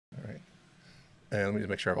And let me just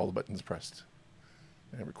make sure I have all the buttons pressed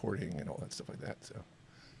and recording and all that stuff like that. So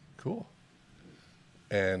cool.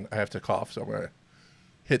 And I have to cough, so I'm going to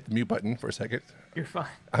hit the mute button for a second. You're fine.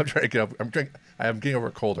 I'm trying to get up. I'm getting over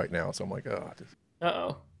a cold right now, so I'm like, oh.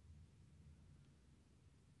 Uh-oh.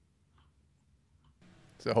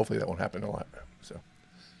 So hopefully that won't happen a lot. So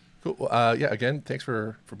cool. Well, yeah. Again, thanks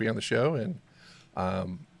for being on the show, and I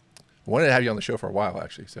wanted to have you on the show for a while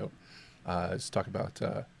actually. So let's talk about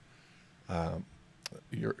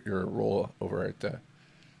your role over at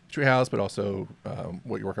Treehouse, but also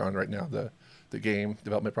what you're working on right now, the game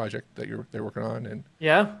development project that they're working on, and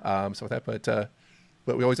Yeah. so with that.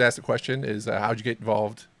 But we always ask the question: is how'd you get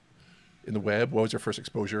involved in the web? What was your first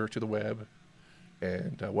exposure to the web,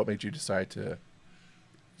 and what made you decide to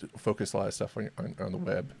focus a lot of stuff on the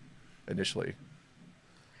web initially?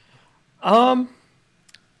 Um,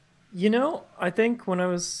 I think it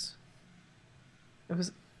was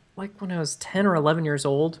like when I was 10 or 11 years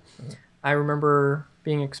old, I remember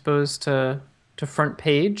being exposed to front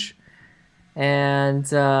page,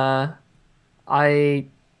 and I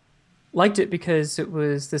liked it because it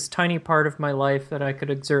was this tiny part of my life that I could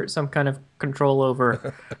exert some kind of control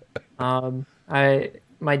over.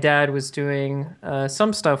 My dad was doing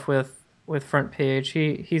some stuff with front page.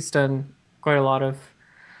 He's done quite a lot of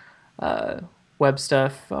web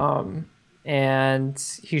stuff, and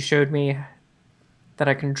he showed me that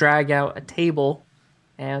I can drag out a table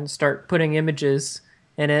and start putting images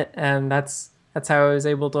in it, and that's how I was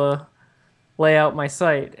able to lay out my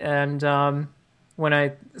site. And when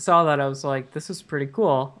I saw that, I was like, "This is pretty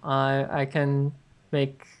cool. I can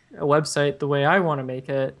make a website the way I want to make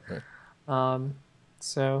it." Right.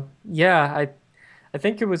 So yeah, I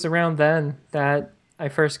think it was around then that I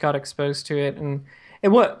first got exposed to it, and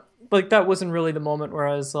what like that wasn't really the moment where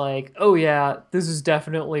I was like, "Oh yeah, this is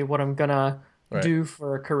definitely what I'm gonna Right. do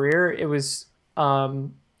for a career." It was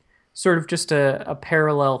sort of just a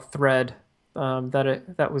parallel thread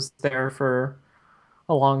that was there for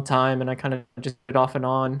a long time, and I kind of just did it off and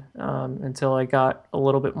on until I got a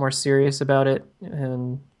little bit more serious about it,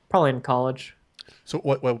 and probably in college. So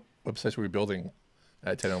what websites were you building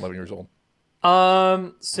at 10 and 11 years old?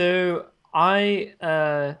 So I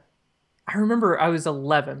remember I was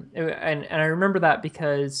 11, and I remember that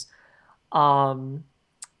because um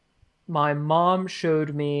my mom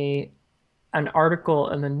showed me an article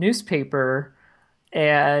in the newspaper,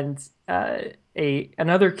 and a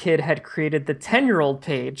another kid had created the 10-year-old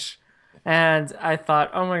page, and I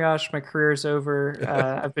thought, oh my gosh, my career's over.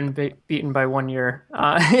 I've been beaten by 1 year.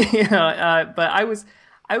 But I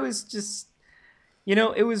was just,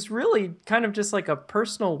 it was really kind of just like a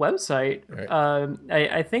personal website.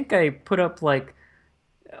 Right. I think I put up like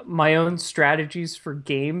my own strategies for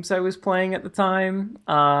games I was playing at the time.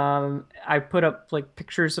 I put up like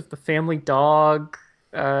pictures of the family dog.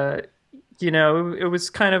 Uh, it was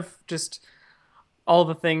kind of just all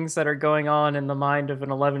the things that are going on in the mind of an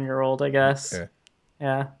 11-year-old, I guess. Yeah.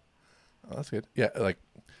 Yeah. Oh, that's good. Yeah. Like,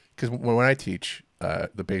 because when I teach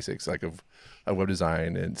the basics like of web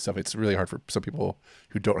design and stuff, it's really hard for some people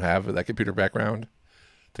who don't have that computer background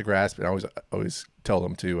to grasp. And I always tell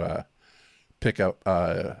them to pick up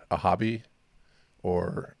a hobby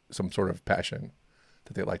or some sort of passion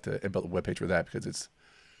that they like to, and build a web page for that, because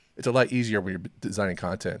it's a lot easier when you're designing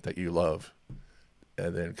content that you love,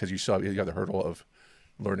 and then because you have the hurdle of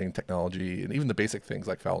learning technology and even the basic things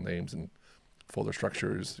like file names and folder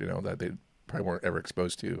structures, that they probably weren't ever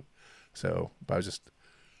exposed to. So, but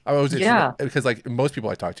I was interested Yeah. because like most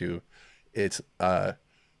people I talk to, it's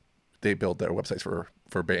they build their websites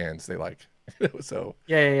for bands they like. So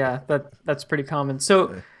Yeah. That's pretty common. So,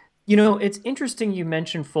 uh, it's interesting you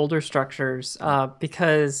mentioned folder structures,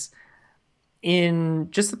 because in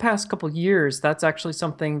just the past couple years, that's actually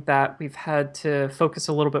something that we've had to focus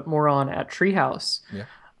a little bit more on at Treehouse. yeah,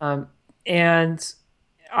 Um, and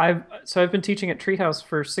I've been teaching at Treehouse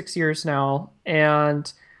for 6 years now,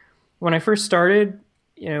 and when I first started,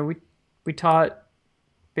 we taught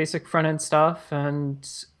basic front end stuff, and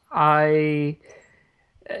I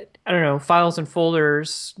I don't know, files and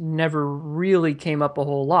folders never really came up a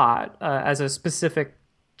whole lot as a specific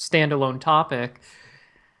standalone topic.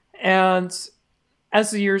 And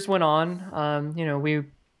as the years went on, we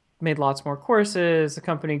made lots more courses. The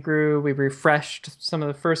company grew. We refreshed some of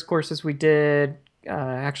the first courses we did,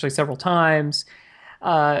 actually several times.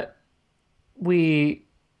 Uh, we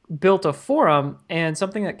built a forum, and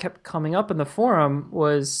something that kept coming up in the forum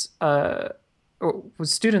was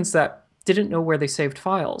students that didn't know where they saved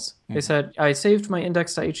files. They mm, said, "I saved my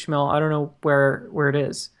index.html. I don't know where it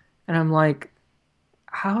is." And I'm like,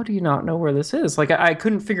 "How do you not know where this is?" Like I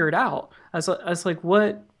couldn't figure it out. I was like,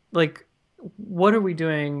 "What? Like what are we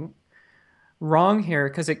doing wrong here?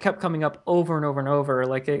 Because it kept coming up over and over and over.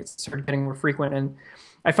 Like it started getting more frequent. And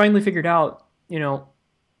I finally figured out,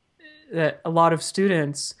 that a lot of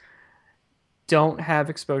students don't have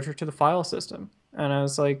exposure to the file system. And I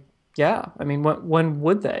was like, yeah, I mean, when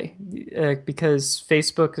would they? Because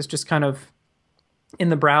Facebook is just kind of in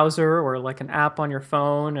the browser or like an app on your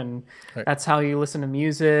phone, and Right. that's how you listen to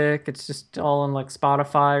music. It's just all on like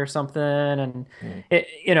Spotify or something. And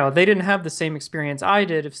Mm. they didn't have the same experience I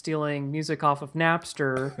did of stealing music off of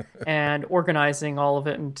Napster and organizing all of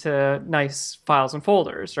it into nice files and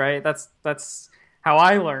folders, right? That's how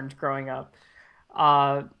I learned growing up.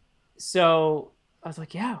 Uh, so I was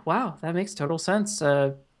like, yeah, wow, that makes total sense.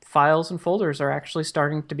 Files and folders are actually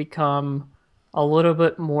starting to become a little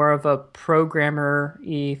bit more of a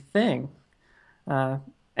programmer-y thing. Uh,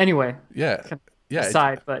 anyway, Yeah. Yeah. It's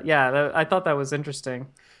aside, but yeah, I thought that was interesting.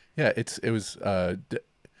 yeah. It was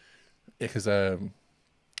because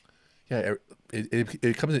yeah, it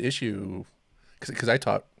becomes an issue because I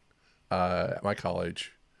taught at my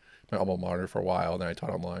college, my alma mater for a while, and then I taught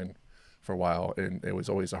online for a while, and it was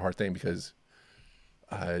always a hard thing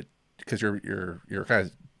uh, because you're kind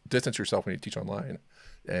of distance yourself when you teach online,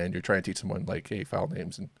 and you're trying to teach someone like hey file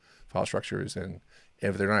names and file structures, and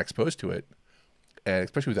if they're not exposed to it, and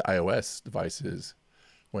especially with the iOS devices,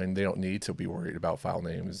 when they don't need to be worried about file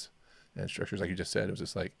names and structures like you just said, it was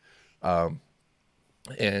just like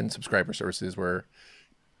and subscriber services where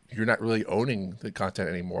you're not really owning the content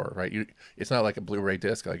anymore, right? It's not like a Blu-ray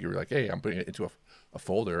disc. Like you're like, hey, I'm putting it into a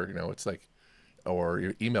folder. It's like, or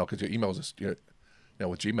your email because your email is just with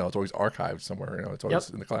Gmail, it's always archived somewhere. It's always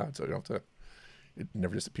Yep. in the cloud, so you don't have to. It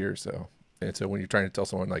never disappears. So and so when you're trying to tell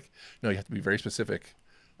someone like, no, you have to be very specific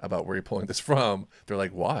about where you're pulling this from. They're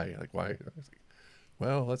like, why? Like why? It's like,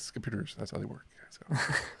 well, that's computers. That's how they work.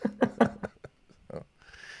 So,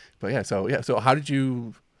 but yeah, so yeah, so how did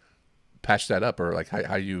you patch that up, or like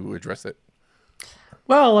how you address it?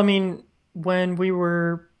 Well, I mean, when we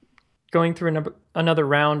were going through another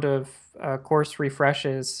round of course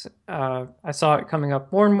refreshes, I saw it coming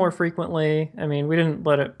up more and more frequently. I mean, we didn't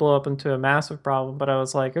let it blow up into a massive problem, but I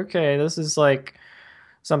was like, okay, this is like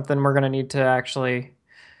something we're going to need to actually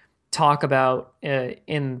talk about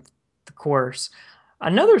in the course.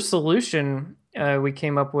 Another solution we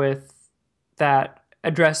came up with that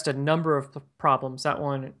addressed a number of problems, that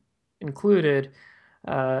one included,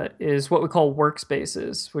 is what we call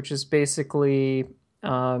workspaces, which is basically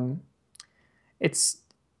um, it's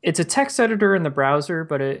it's a text editor in the browser,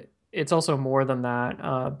 but it's also more than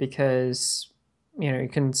that because you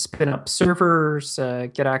can spin up servers,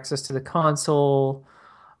 get access to the console.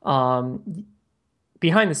 Um,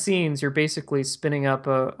 Behind the scenes, you're basically spinning up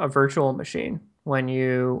a virtual machine when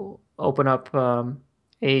you open up a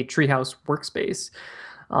Treehouse workspace,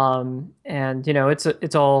 and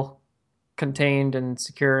it's all contained and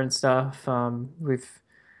secure and stuff.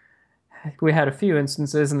 We had a few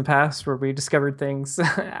instances in the past where we discovered things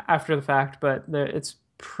after the fact, but it's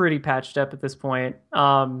pretty patched up at this point.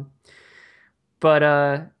 But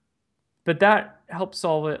uh, but that helps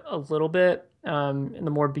solve it a little bit in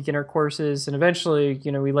the more beginner courses, and eventually,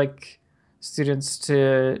 we like students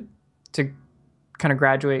to kind of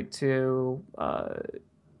graduate to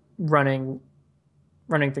running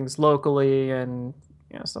running things locally and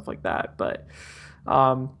stuff like that. But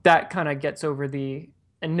that kind of gets over the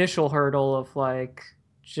initial hurdle of like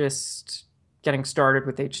just getting started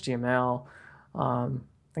with HTML,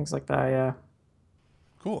 things like that. Yeah.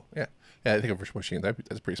 Cool. Yeah. Yeah. I think a virtual machine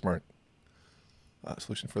that's a pretty smart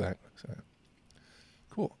solution for that. So,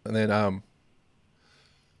 cool. And then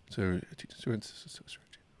so teaching students.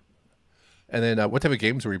 And then what type of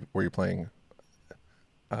games were you playing?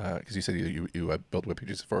 Because you said you built web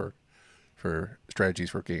pages for strategies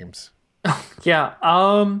for games. Yeah.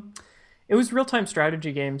 It was real-time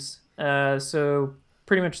strategy games. So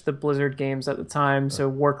pretty much the Blizzard games at the time. Uh, So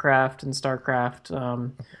Warcraft and StarCraft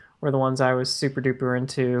were the ones I was super duper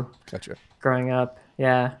into gotcha. growing up.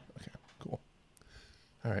 Yeah. Okay. Cool.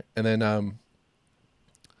 All right. And then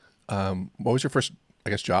what was your first, I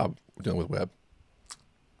guess, job dealing with web?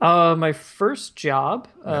 My first job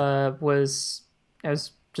Yeah. was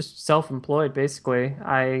as just self-employed, basically.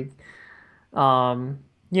 It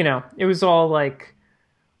was all like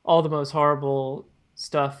all the most horrible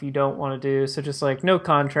stuff you don't want to do. So just like no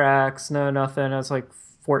contracts, no nothing. I was like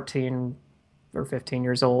 14 or 15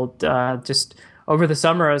 years old. Just over the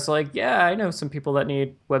summer, I was like, yeah, I know some people that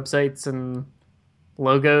need websites and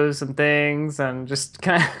logos and things, and just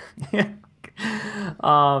kind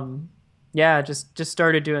of, yeah, just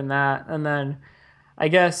started doing that, and then I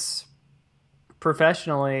guess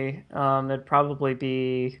professionally, it'd probably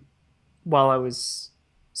be. while I was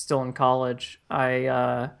still in college,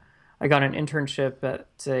 I got an internship at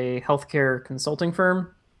a healthcare consulting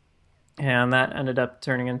firm, and that ended up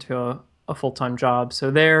turning into a full-time job. So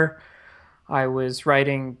there, I was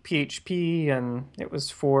writing PHP, and it was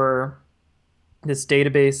for this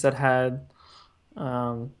database that had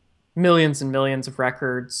um, millions and millions of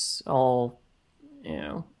records, all, you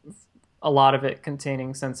know, a lot of it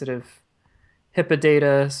containing sensitive HIPAA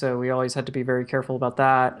data. So we always had to be very careful about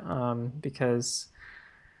that, because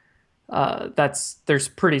there's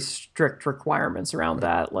pretty strict requirements around Right.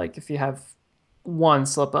 that. Like if you have one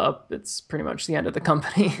slip up, it's pretty much the end of the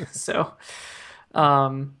company. So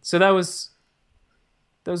that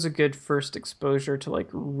was a good first exposure to like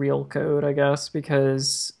real code, I guess,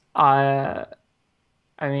 because I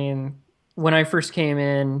mean, when I first came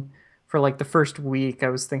in for like the first week, I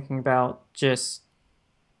was thinking about just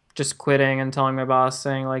quitting and telling my boss,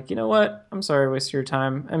 saying like, you know what, I'm sorry to waste your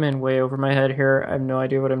time. I'm in way over my head here. I have no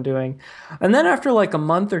idea what I'm doing. And then after like a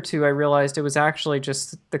month or two, I realized it was actually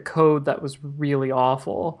just the code that was really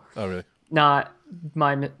awful, Oh, really? not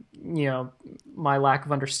my, my lack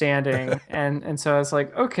of understanding. And so I was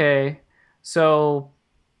like, okay, so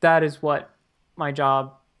that is what my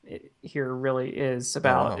job here really is Oh,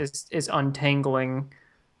 about, wow. is untangling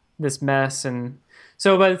this mess. And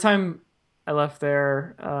so by the time I left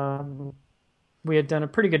there, we had done a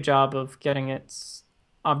pretty good job of getting it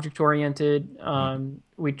object oriented. Mm-hmm.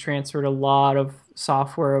 We transferred a lot of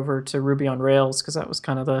software over to Ruby on Rails because that was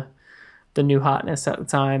kind of the new hotness at the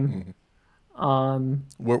time. Mm-hmm. Um,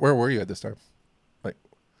 Where were you at this time? Like,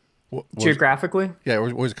 what was, Geographically, yeah,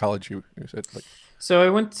 where was the college you said? Like, so I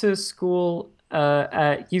went to school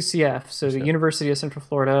at UCF, so you the said, University of Central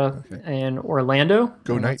Florida okay. in Orlando,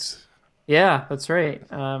 Go and that's Knights. yeah, that's right.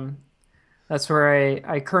 That's where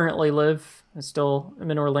I currently live. I still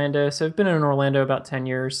am in Orlando, so I've been in Orlando about 10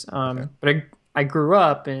 years. Okay. But I grew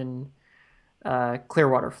up in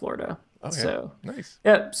Clearwater, Florida. Okay. So Nice.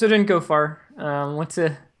 yeah, so didn't go far.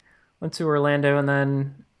 Went to Orlando, and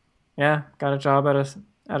then yeah, got a job at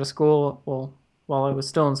a school. Well, while I was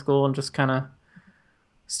still in school, and just kind of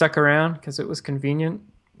stuck around because it was convenient,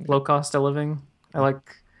 Okay. low cost of living. I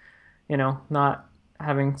like, not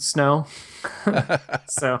having snow.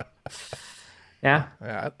 So yeah.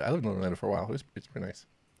 I lived in Orlando for a while. It's pretty nice.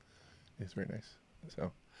 It's very nice.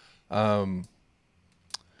 So, um,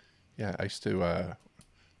 yeah, I used to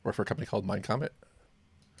work for a company called Mind Comet.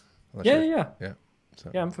 I'm not Yeah, sure. yeah, yeah. Yeah. So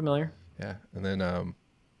Yeah, I'm familiar. yeah, and then um,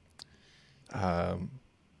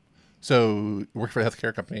 so worked for a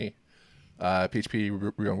healthcare company. PHP,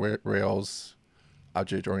 Ruby on Rails,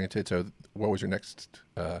 object oriented. So, what was your next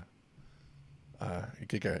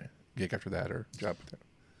gig gig after that or job?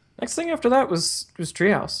 Next thing after that was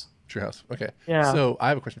Treehouse. Treehouse. Okay. Yeah, So I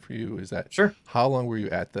have a question for you. Is that sure. how long were you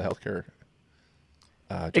at the healthcare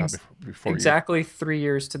job Ex before you exactly 3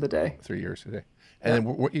 years to the day. 3 years today? And then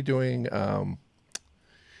Yep. what you doing?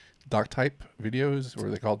 Doc type videos, or were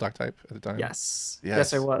they called doc type at the time? Yes.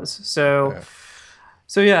 Yes, I Yes. was. So Yeah.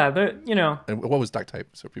 so yeah, And what was doc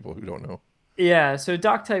type? So people who don't know. yeah, so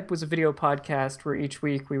DocType was a video podcast where each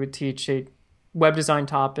week we would teach a web design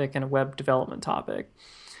topic and a web development topic.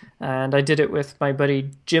 And I did it with my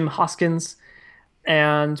buddy Jim Hoskins,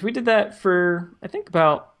 and we did that for I think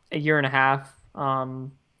about a year and a half.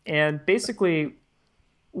 And basically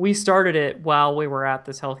we started it while we were at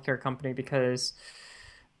this healthcare company because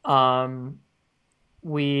um,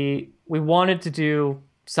 we wanted to do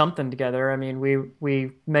something together. I mean,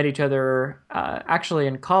 we met each other actually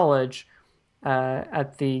in college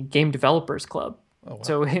at the Game Developers Club. Oh, wow.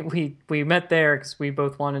 So we met there because we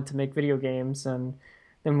both wanted to make video games, and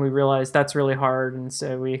then we realized that's really hard, and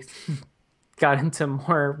so we got into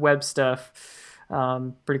more web stuff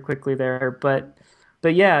pretty quickly there. But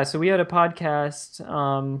yeah, so we had a podcast,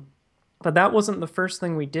 but that wasn't the first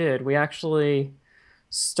thing we did. We actually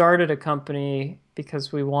started a company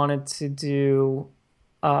because we wanted to do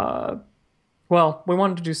uh, well, we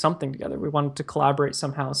wanted to do something together. We wanted to collaborate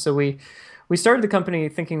somehow. So we started the company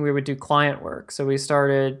thinking we would do client work. So we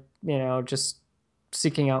started, just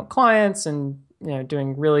seeking out clients and,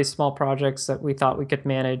 doing really small projects that we thought we could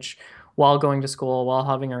manage while going to school, while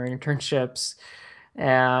having our internships.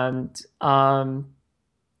 And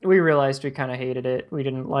we realized we kind of hated it. We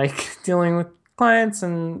didn't like dealing with clients,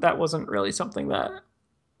 and that wasn't really something that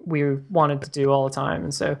we wanted to do all the time.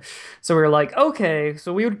 And so we were like, okay,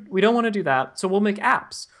 so we don't want to do that. So we'll make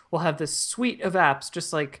apps. We'll have this suite of apps,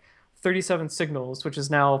 just like 37 Signals, which is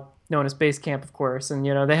now known as Basecamp, of course. And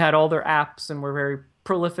they had all their apps and were very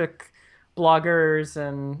prolific bloggers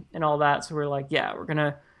and all that. So we're like, yeah, we're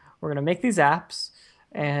gonna make these apps,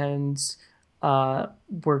 and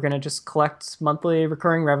we're going to just collect monthly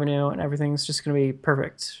recurring revenue and everything's just going to be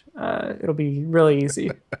perfect. It'll be really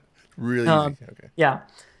easy. Really easy. Um, Okay. yeah.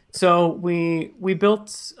 So we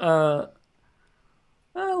built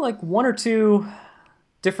like one or two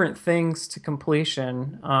different things to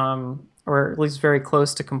completion, or at least very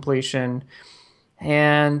close to completion.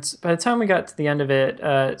 And by the time we got to the end of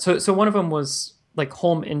it, so one of them was like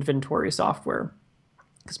home inventory software.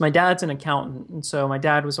 Because my dad's an accountant, and so my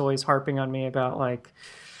dad was always harping on me about like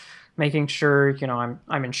making sure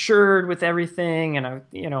I'm insured with everything, and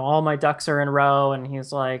all my ducks are in a row. And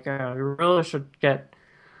he's like, you really should get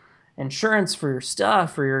insurance for your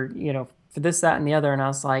stuff, for your for this, that, and the other. And I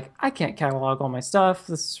was like, I can't catalog all my stuff.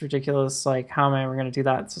 This is ridiculous. Like, how am I ever going to do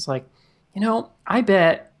that? It's just like, I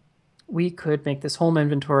bet we could make this home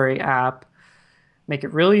inventory app, make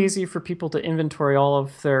it really easy for people to inventory all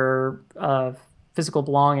of their physical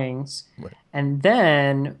belongings. Right. And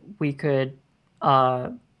then we could uh,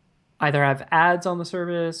 either have ads on the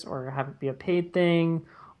service or have it be a paid thing.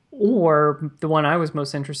 Or the one I was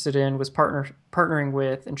most interested in was partnering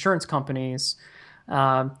with insurance companies,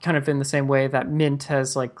 kind of in the same way that Mint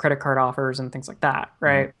has like credit card offers and things like that,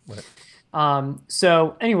 right? Right.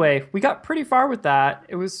 So anyway, we got pretty far with that.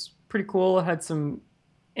 It was pretty cool. It had some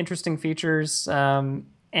interesting features. And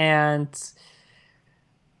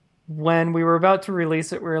when we were about to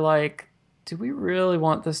release it, we were like, do we really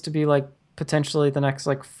want this to be like potentially the next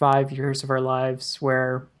like 5 years of our lives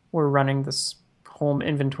where we're running this home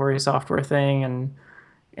inventory software thing and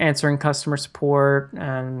answering customer support,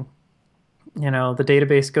 and the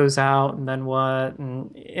database goes out and then what?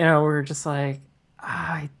 And we're just like,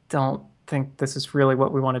 I don't think this is really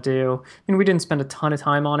what we want to do. I mean, we didn't spend a ton of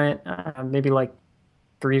time on it, maybe like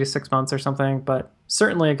 3 to 6 months or something, but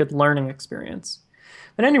certainly a good learning experience.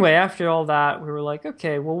 But anyway, after all that, we were like,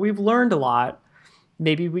 okay, well, we've learned a lot.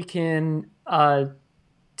 Maybe we can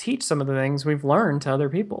teach some of the things we've learned to other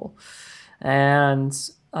people. And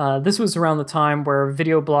this was around the time where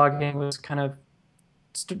video blogging was kind of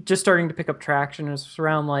just starting to pick up traction. It was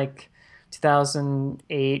around like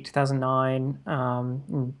 2008, 2009.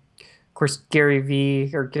 Of course, Gary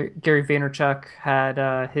Vaynerchuk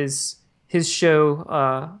had his show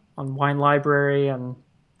on Wine Library, and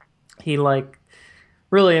he like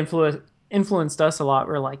really influenced us a lot.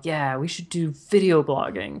 We're like, yeah, we should do video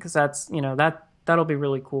blogging because that's that'll be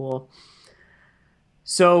really cool.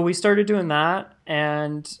 So we started doing that,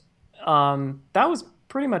 and that was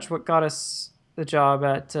pretty much what got us the job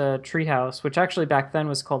at Treehouse, which actually back then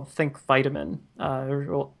was called Think Vitamin.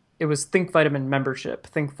 It was Think Vitamin membership.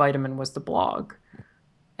 Think Vitamin was the blog,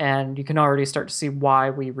 and you can already start to see why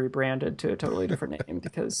we rebranded to a totally different name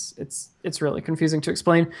because it's really confusing to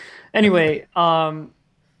explain. Anyway, so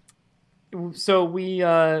we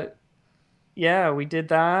did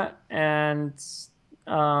that, and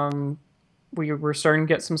we were starting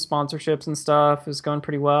to get some sponsorships and stuff. It was going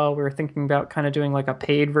pretty well. We were thinking about kind of doing like a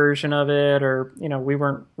paid version of it, or we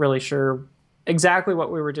weren't really sure exactly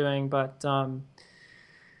what we were doing, but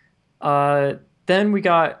then we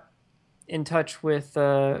got in touch with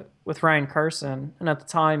Ryan Carson, and at the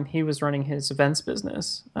time he was running his events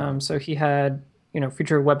business. So he had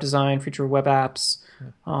future web design, future web apps,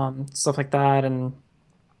 stuff like that, and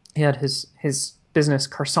he had his business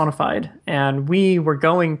Carsonified, and we were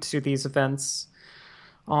going to these events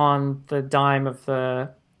on the dime of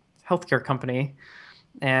the healthcare company,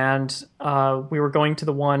 and we were going to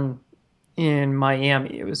the one in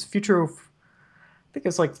Miami. It was future. I think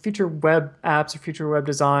it's like future web apps or future web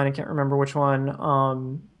design. I can't remember which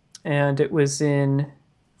one. And it was in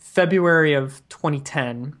February of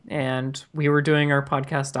 2010, and we were doing our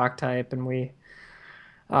podcast doc type, and we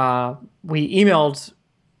emailed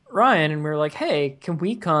Ryan, and we were like, "Hey, can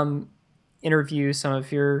we come interview some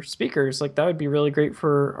of your speakers? Like, that would be really great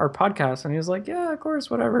for our podcast." And he was like, "Yeah, of course,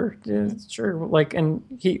 whatever, yeah, sure." Like, and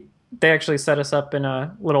they actually set us up in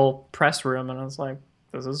a little press room, and I was like,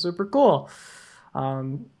 "This is super cool."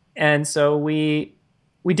 And so we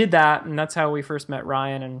did that, and that's how we first met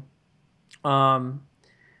Ryan.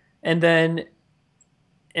 And then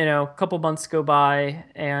a couple months go by,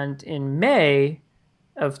 and in May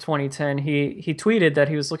of 2010, he tweeted that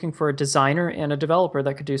he was looking for a designer and a developer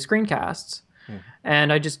that could do screencasts.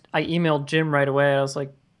 And I emailed Jim right away. I was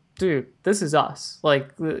like, dude, this is us.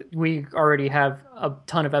 Like, we already have a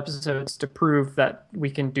ton of episodes to prove that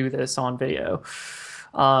we can do this on video.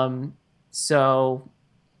 So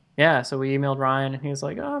yeah, so we emailed Ryan, and he was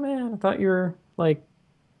like, "Oh man, I thought you were like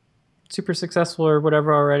super successful or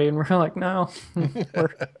whatever already." And we're like, "No,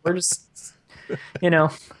 we're just you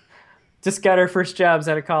know just got our first jobs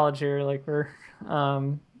out of college here. Like, we're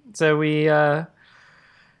so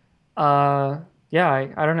Yeah,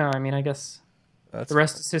 I don't know. I mean, I guess the That's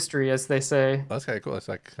rest is history, as they say. that's kind of cool. It's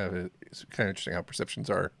like it's kind of interesting how perceptions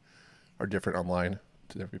are different online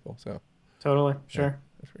to different people. So Totally, yeah, sure.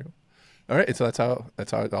 that's pretty cool. All right, and so that's how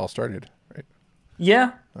it all started, right?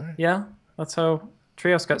 Yeah, All right. yeah. That's how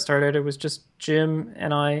Treehouse got started. It was just Jim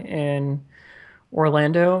and I in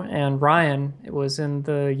Orlando, and Ryan it was in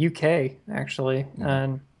the UK actually, Mm-hmm.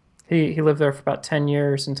 and he lived there for about 10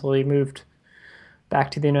 years until he moved back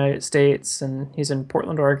to the United States, and he's in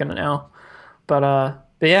Portland, Oregon now. But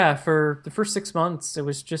yeah, for the first 6 months, it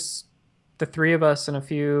was just the three of us and a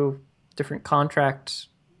few different contract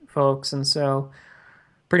folks, and so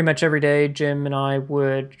pretty much every day, Jim and I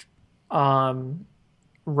would um,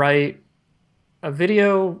 write a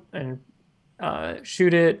video and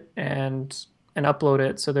shoot it and upload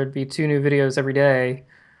it. So there'd be two new videos every day,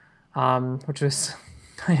 which was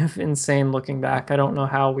kind of insane looking back. I don't know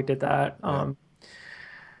how we did that.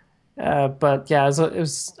 Yeah. But yeah, it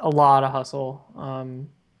was a lot of hustle.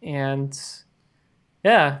 And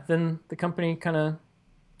yeah, then the company kind of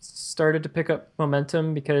started to pick up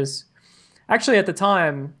momentum because actually at the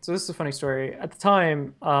time, so this is a funny story. At the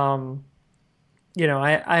time, I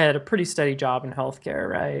had a pretty steady job in healthcare,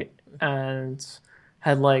 right? And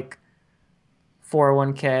had like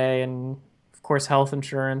 401k and of course health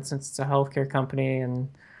insurance since it's a healthcare company and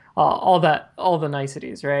all that, all the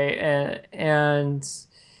niceties, right? And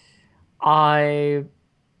I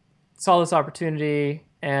saw this opportunity,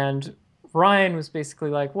 and Ryan was basically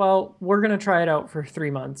like, well, we're going to try it out for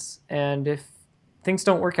 3 months. And if things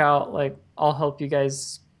don't work out, like, I'll help you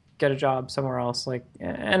guys get a job somewhere else. Like,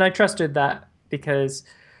 and I trusted that because,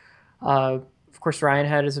 of course, Ryan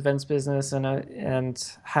had his events business and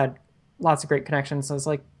had lots of great connections. So I was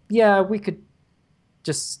like, yeah, we could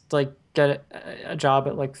just like get a job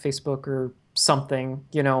at like Facebook or something,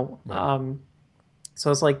 you know. Right. So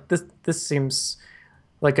I was like, this seems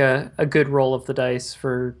like a good roll of the dice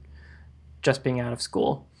for just being out of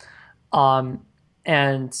school. Um,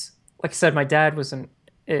 and like I said, my dad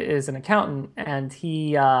is an accountant, and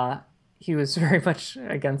he was very much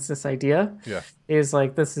against this idea. Yeah. He was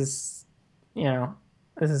like, this is, you know,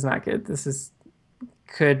 this is not good.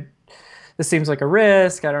 Could this seems like a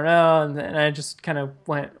risk. I don't know, and I just kind of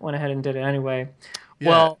went ahead and did it anyway. Yeah.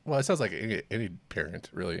 Well, Well, it sounds like any parent,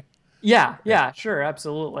 really. yeah, Yeah. yeah, sure,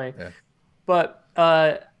 absolutely. Yeah. But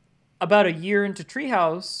about a year into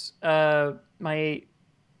Treehouse,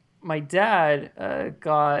 my dad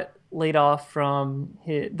got laid off from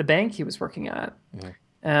the bank he was working at.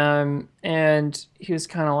 Mm-hmm. And he was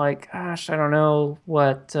kind of like, gosh, I don't know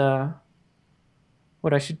what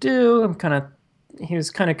I should do. He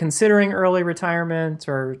was kind of considering early retirement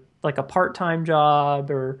or like a part-time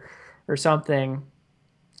job or something.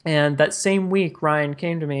 And that same week, Ryan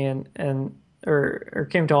came to me or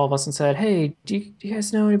came to all of us and said, "Hey, do you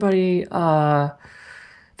guys know anybody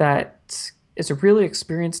that is a really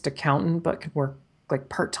experienced accountant but can work like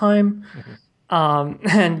part time?" Mm-hmm. Um,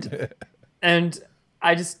 and and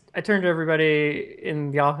I turned to everybody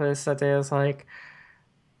in the office that day. I was like,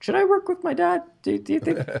 "Should I work with my dad? Do you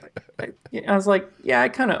think?" I was like, "Yeah, I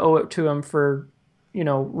kind of owe it to him for,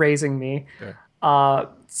 raising me." Yeah.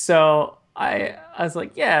 So I was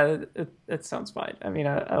like, "Yeah, it sounds fine. I mean,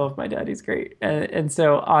 I love my dad; he's great." And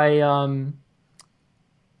so I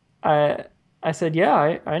I said,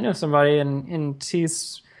 "Yeah, I know somebody," and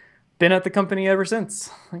he's been at the company ever since,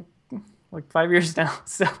 like 5 years now.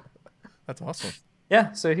 So That's awesome.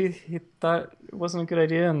 yeah, so he thought it wasn't a good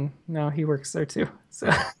idea, and now he works there too. So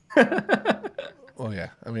Right. Well, yeah.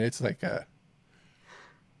 I mean, it's like well,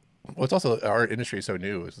 it's also our industry is so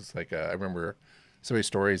new. It's just like I remember so many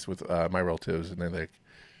stories with my relatives, and they're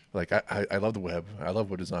like I love the web, I love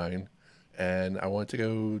web design, and I want to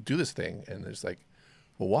go do this thing, and it's like,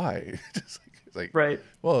 well, why? It's like, right,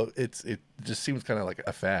 well, it just seems kind of like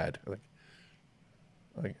a fad.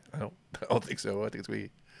 Like I don't think so. I think it's gonna be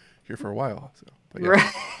here for a while. So, but yeah,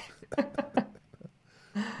 right,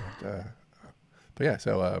 but, but yeah.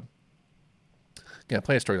 So yeah,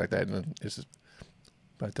 play a story like that, and then it's just.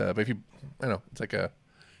 But if you, I don't know, it's like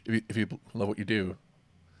if you love what you do, you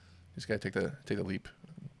just gotta take the leap.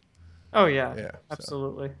 oh yeah, Yeah, so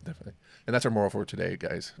absolutely. definitely, and that's our moral for today,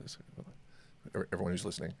 guys. Everyone who's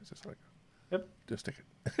listening, it's just like Yep, just take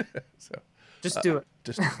it. So just do it.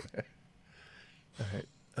 just do it. All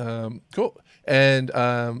right, cool. And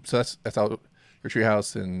so that's how your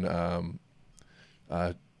treehouse and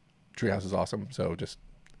uh, treehouse is awesome. So just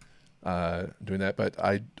doing that. But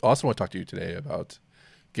I also want to talk to you today about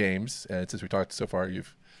games, and since we talked so far,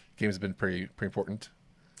 games have been pretty important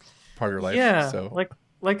part of your life. Yeah, So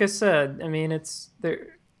like I said, I mean, it's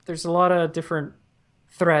there's a lot of different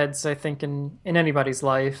threads, I think, in anybody's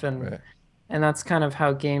life, Right. and that's kind of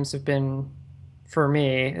how games have been for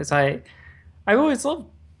me. Is I always loved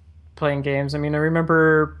playing games. I mean, I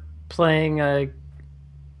remember playing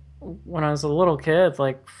when I was a little kid,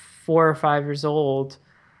 like 4 or 5 years old.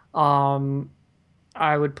 Um,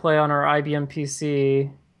 I would play on our IBM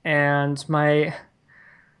PC, and my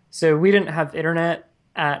so we didn't have internet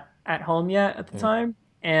at home yet at the Mm-hmm. time,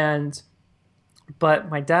 and but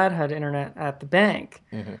my dad had internet at the bank.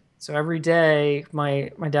 Mm-hmm. So every day,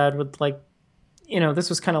 my dad would like, this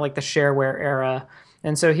was kind of like the shareware era,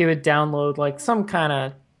 and so he would download like some kind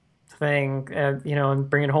of thing, and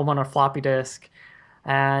bring it home on a floppy disk.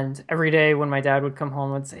 And every day when my dad would come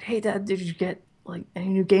home, I'd say, "Hey, Dad, did you get like any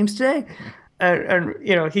new games today?" And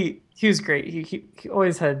he was great. He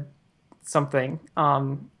always had something.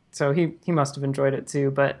 So he must have enjoyed it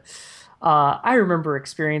too. But I remember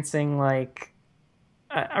experiencing like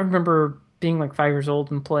I remember being like 5 years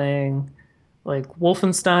old and playing like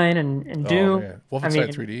Wolfenstein and Oh Doom. man, I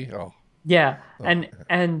Wolfenstein mean, 3D. Oh, yeah, oh,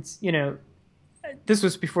 and this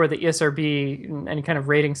was before the ESRB and any kind of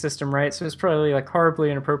rating system, right? So it was probably like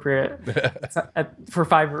horribly inappropriate for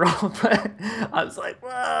 5 year old, but I was like,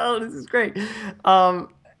 "Whoa, this is great!"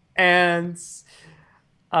 And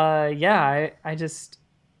yeah, I just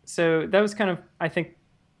so that was kind of I think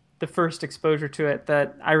the first exposure to it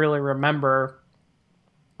that I really remember,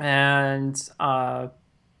 and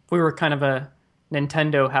we were kind of a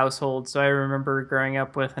Nintendo household, so I remember growing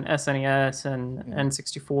up with an SNES and Mhm.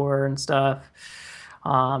 N64 and stuff.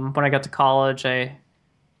 When I got to college, I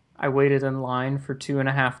waited in line for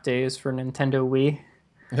 2.5 days for Nintendo Wii.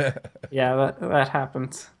 Yeah, that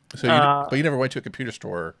happened. So Uh, but you never went to a computer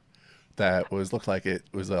store that looked like it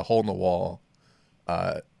was a hole in the wall,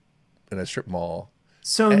 uh, in a strip mall,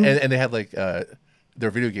 so and they had like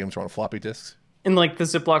their video games were on floppy disks. in like the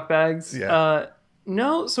Ziploc bags. Yeah.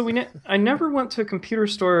 No, so I never went to a computer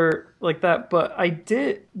store like that, but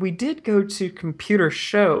we did go to computer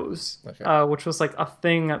shows, Okay. which was like a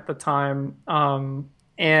thing at the time.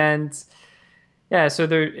 And yeah, so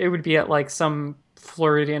there it would be at like some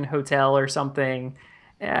Floridian hotel or something,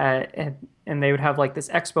 and they would have like this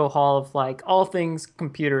expo hall of like all things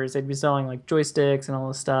computers. They'd be selling like joysticks and all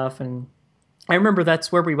this stuff, and I remember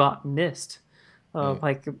that's where we bought Mist. Mm.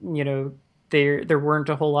 Like there weren't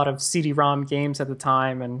a whole lot of CD-ROM games at the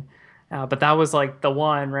time, and but that was like the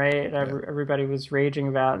one, right? Yeah. Everybody was raging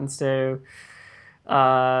about, and so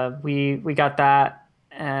we got that,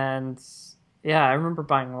 and yeah, I remember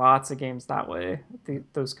buying lots of games that way,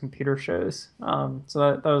 those computer shows.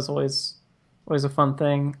 So that was always a fun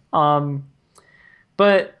thing.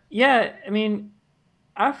 But yeah, I mean,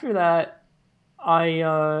 after that,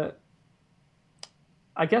 I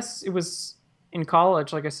I guess it was in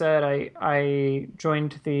college. Like I said, I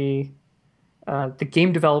joined the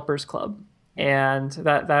Game Developers Club, and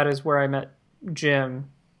that is where I met Jim,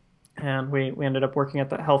 and we ended up working at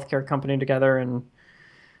the healthcare company together and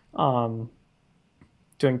um,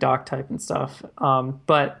 doing doc type and stuff.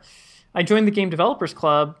 But I joined the Game Developers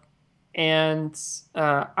Club, and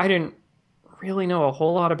I didn't really know a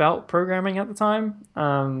whole lot about programming at the time.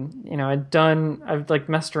 I've like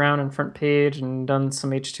messed around in front page and done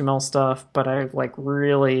some HTML stuff, but I've like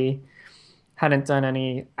really hadn't done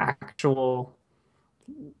any actual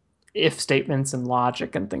if statements and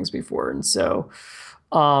logic and things before. And so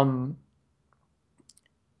um,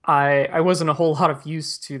 I wasn't a whole lot of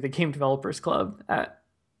use to the Game Developers Club at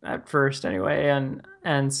first anyway.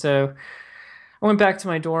 And so I went back to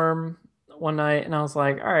my dorm one night and I was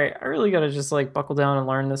like, all right, I really got to just like buckle down and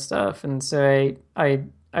learn this stuff. And so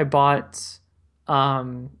I bought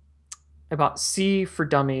um I bought C for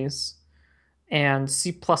Dummies and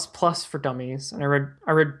C++ plus plus for Dummies, and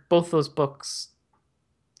I read both those books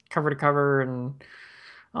cover to cover, and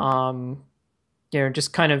um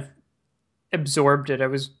just kind of absorbed it.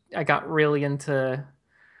 I got really into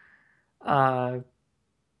uh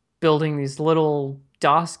building these little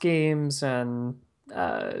DOS games and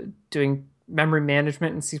uh, doing memory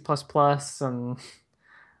management in C++, plus plus, and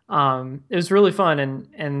it was really fun.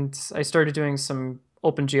 And I started doing some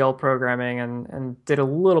OpenGL programming and did a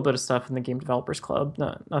little bit of stuff in the Game Developers Club.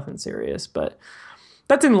 Nothing serious, but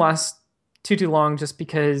that didn't last too long, just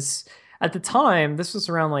because at the time, this was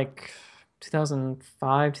around like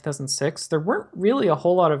 2005, 2006, there weren't really a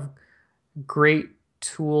whole lot of great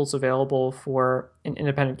tools available for an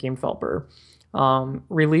independent game developer.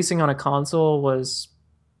 Releasing on a console was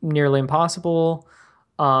nearly impossible.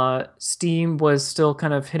 Steam was still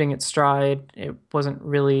kind of hitting its stride. It wasn't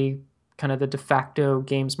really kind of the de facto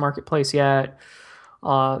games marketplace yet.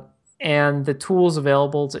 Uh, and the tools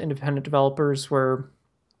available to independent developers were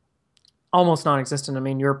almost non-existent. I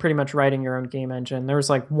mean, you're pretty much writing your own game engine. There was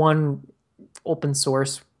like one open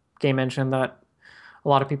source game engine that a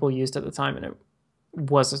lot of people used at the time, and it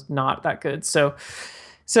was not that good. So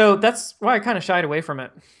that's why I kind of shied away from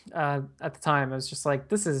it at the time. I was just like,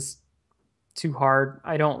 this is too hard.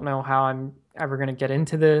 I don't know how I'm ever going to get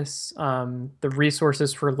into this. The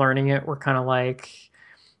resources for learning it were kind of like,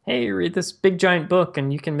 hey, read this big giant book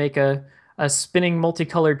and you can make a spinning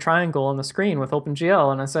multicolored triangle on the screen with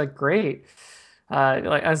OpenGL. And I said, great.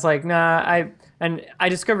 Like I was like, nah. I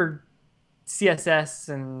discovered CSS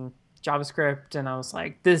and JavaScript, and I was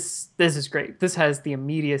like, this is great. This has the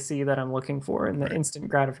immediacy that I'm looking for and the Right. instant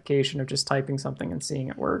gratification of just typing something and seeing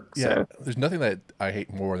it work. Yeah. So There's nothing that I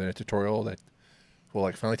hate more than a tutorial that will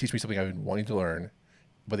like finally teach me something I've been wanting to learn,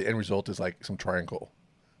 but the end result is like some triangle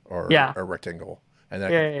or yeah, a rectangle, and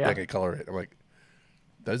then yeah, yeah, I yeah. can color it. I'm like,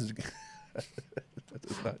 that is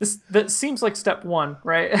that's not. That seems like step one,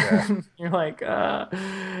 right? Yeah. You're like,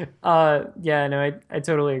 yeah, no, I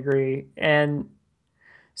totally agree. And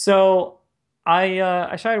so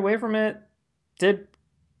I shied away from it, did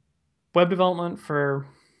web development for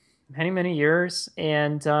many years,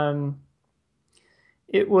 and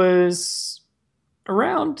it was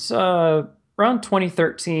around around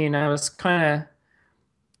 2013. I was kind of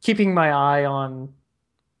keeping my eye on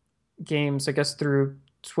games, I guess through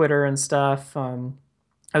Twitter and stuff.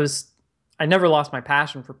 I was I never lost my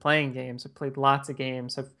passion for playing games. I played lots of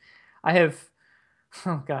games. I have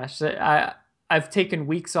oh gosh, I've taken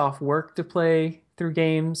weeks off work to play through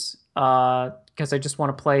games because I just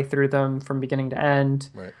want to play through them from beginning to end.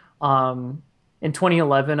 Right. Um, in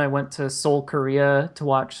 2011, I went to Seoul, Korea to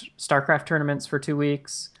watch StarCraft tournaments for 2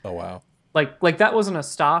 weeks. Oh wow. Like that wasn't a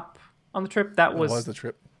stop on the trip. That That was was the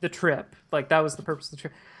trip. the trip. Like that was the purpose of the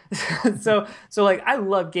trip. So like I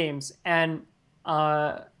love games, and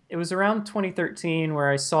it was around 2013 where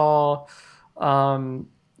I saw the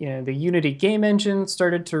Unity game engine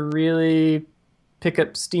started to really pick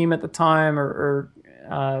up steam at the time, or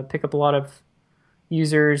pick up a lot of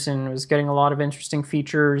users, and was getting a lot of interesting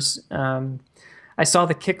features. I saw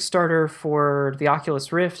the Kickstarter for the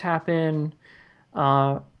Oculus Rift happen,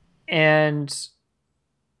 uh, and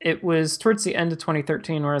it was towards the end of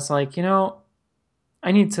 2013 where I was like,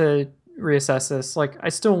 I need to reassess this. Like, I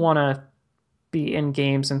still want to be in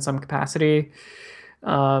games in some capacity.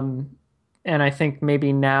 Um, and I think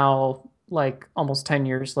maybe now, like almost 10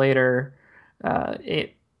 years later,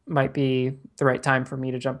 it might be the right time for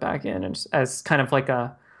me to jump back in and as kind of like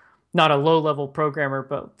not a low level programmer,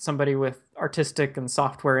 but somebody with artistic and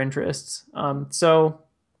software interests. So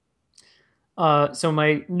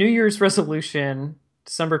my New Year's resolution,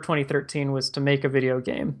 December 2013, was to make a video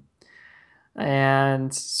game.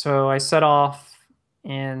 And so I set off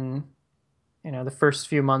in, the first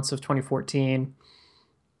few months of 2014,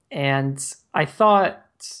 and I thought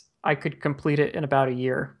I could complete it in about a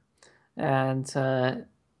year. And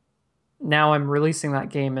now I'm releasing that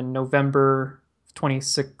game in November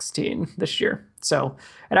 2016 this year. So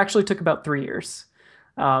it actually took about 3 years,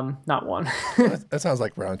 not one. That sounds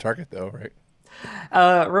like round target though, right?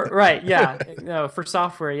 Right, yeah. No, for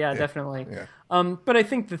software, yeah, Yeah. definitely. Yeah. But I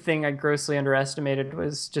think the thing I grossly underestimated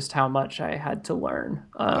was just how much I had to learn.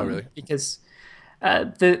 Oh really? Because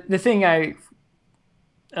the thing I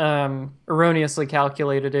erroneously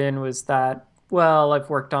calculated in was that, well, I've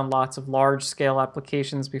worked on lots of large scale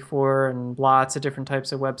applications before and lots of different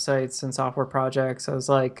types of websites and software projects. I was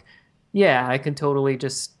like, yeah, I can totally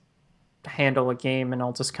just handle a game and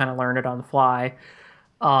I'll just kind of learn it on the fly.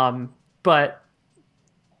 But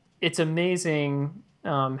it's amazing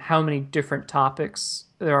how many different topics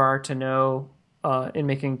there are to know in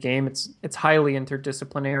making a game. It's highly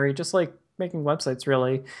interdisciplinary, just like making websites,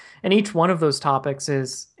 really. And each one of those topics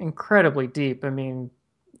is incredibly deep. I mean,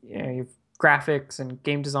 you've graphics and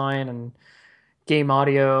game design and game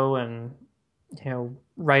audio and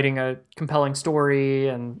writing a compelling story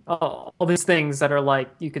and all these things that are like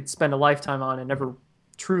you could spend a lifetime on and never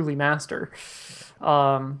truly master.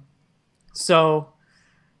 Um, so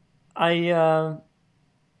I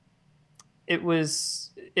it was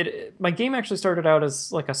it my game actually started out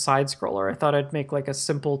as like a side scroller. I thought I'd make like a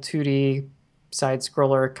simple 2D side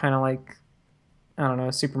scroller, kind of like, I don't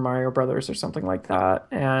know, Super Mario Brothers or something like that.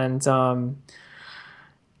 And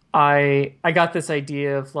I got this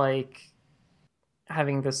idea of like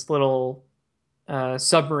having this little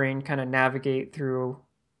submarine kind of navigate through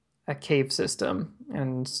a cave system,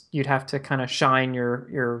 and you'd have to kind of shine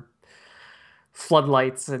your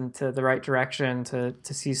floodlights into the right direction to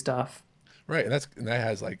see stuff. Right. And that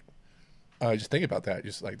has like just think about that.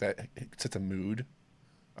 Just like that it sets a mood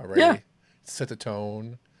already. Yeah, It sets a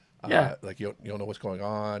tone. yeah, Like you don't know what's going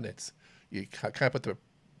on. It's you kind of put the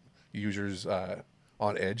users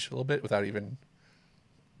on edge a little bit without even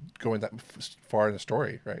going that far in the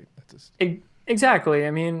story, right? That's just, Exactly.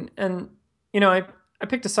 I mean, and I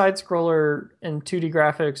picked a side scroller in 2D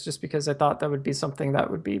graphics just because I thought that would be something that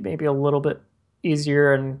would be maybe a little bit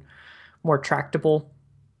easier and more tractable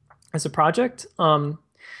as a project.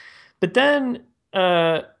 But then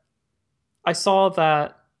I saw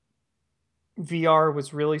that VR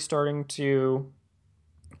was really starting to.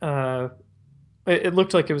 Uh, it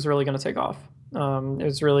looked like it was really going to take off. It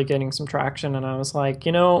was really gaining some traction, and I was like,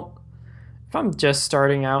 if I'm just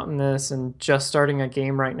starting out in this and just starting a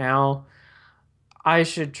game right now, I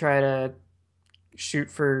should try to shoot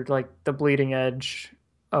for like the bleeding edge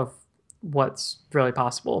of what's really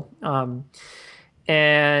possible.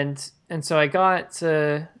 And so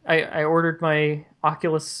I ordered my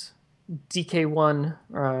Oculus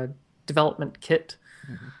DK1 development kit.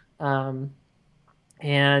 mhm. Um,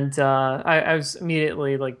 and I was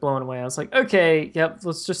immediately like blown away. I was like, okay, yep,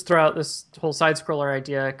 let's just throw out this whole side scroller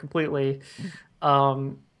idea completely.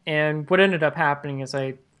 And what ended up happening is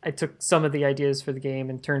I took some of the ideas for the game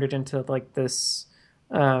and turned it into like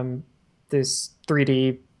um, this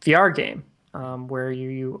 3D VR game where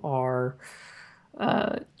you're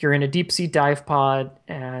in a deep sea dive pod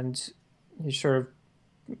and you're sort of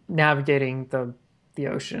navigating the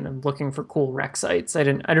ocean and looking for cool wreck sites. I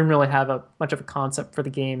didn't really have a much of a concept for the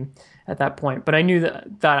game at that point, but I knew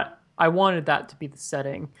that I wanted that to be the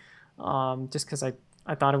setting, just because I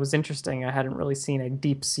thought it was interesting. I hadn't really seen a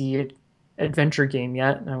deep sea adventure game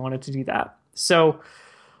yet, and I wanted to do that. So,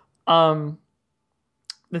 um,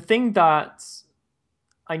 the thing that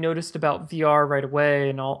I noticed about VR right away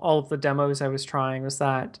and all of the demos I was trying was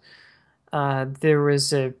that there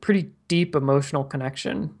was a pretty deep emotional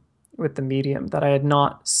connection with the medium that I had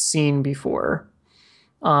not seen before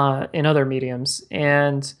in other mediums,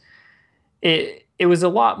 and it was a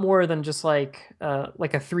lot more than just like a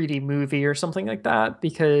 3D movie or something like that,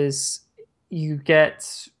 because you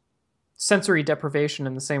get sensory deprivation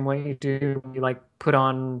in the same way you do when you like put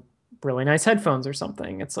on really nice headphones or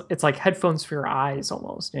something. It's like headphones for your eyes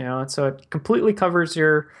almost, and so it completely covers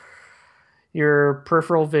your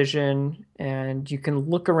peripheral vision, and you can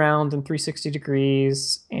look around in 360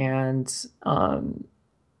 degrees. And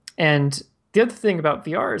the other thing about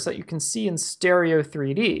VR is that you can see in stereo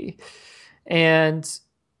 3D, and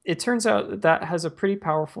it turns out that that has a pretty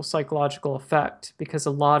powerful psychological effect, because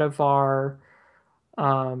um,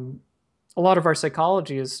 a lot of our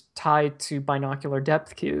psychology is tied to binocular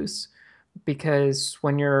depth cues. Because you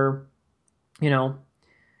know,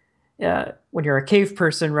 when you're a cave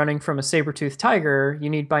person running from a saber-toothed tiger, you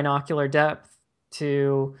need binocular depth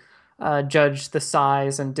to judge the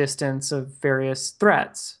size and distance of various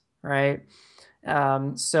threats, right?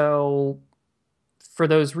 So for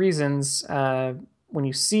those reasons, when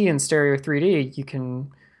you see in stereo 3D,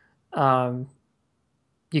 um,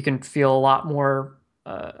 you can feel a lot more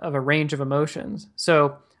of a range of emotions.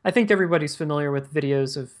 So I think everybody's familiar with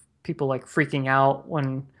videos of people like freaking out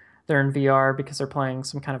when they're in VR because they're playing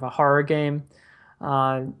some kind of a horror game,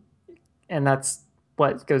 uh, and that's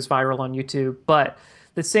what goes viral on YouTube. But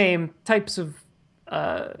the same types of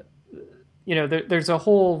uh, there's a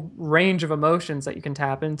whole range of emotions that you can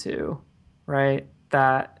tap into, right?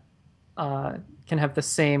 That uh, can have the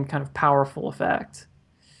same kind of powerful effect.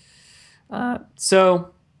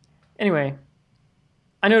 So anyway,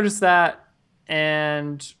 I noticed that,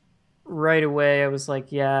 and right away I was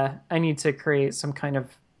like, yeah, I need to create some kind of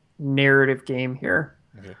narrative game here.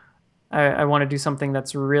 Okay. I want to do something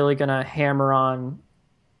that's really gonna hammer on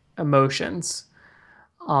emotions,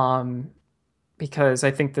 um, because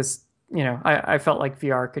I think I felt like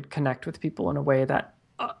VR could connect with people in a way that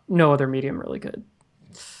no other medium really could.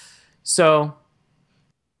 So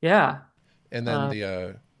yeah, And then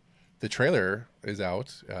uh, the trailer is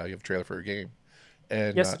out. You have a trailer for a game,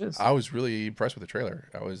 and yes, it is. I was really impressed with the trailer.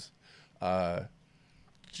 I was, uh,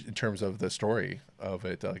 in terms of the story of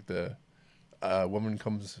it, like the woman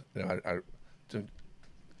comes.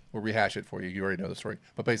 We'll rehash it for you. You already know the story,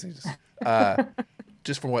 but basically,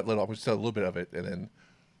 just from what little, I'll just tell a little bit of it, and then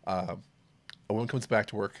um, a woman comes back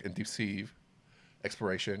to work in deep sea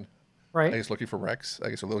exploration. I Right, guess looking for wrecks. I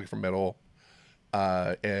guess they're looking for metal,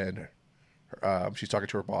 and she's talking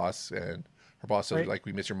to her boss, and her boss says, right, like,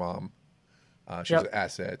 we miss your mom. She's an yep,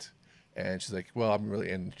 asset, and she's like, well, I'm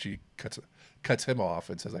really, and she cuts him off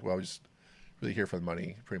and says like, well, I'm just really here for the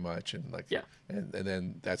money, pretty much, and like, yeah. and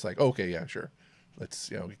then that's like, okay, yeah, sure,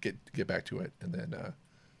 let's get back to it, and then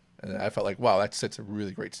I felt like, wow, that sets a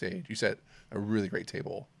really great stage. You set a really great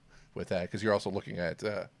table with that, because you're also looking at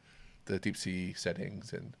the deep sea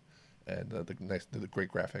settings, and the great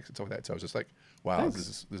graphics and stuff like that. So I was just like, wow,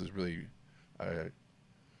 Thanks. this is really,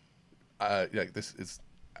 uh, like this is,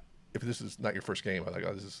 if this is not your first game, I was like,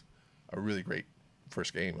 oh, this is a really great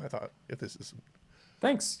first game. I thought if this is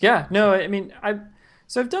Thanks. Yeah. so No, I mean, I've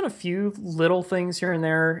done a few little things here and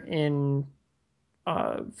there in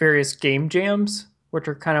various game jams, which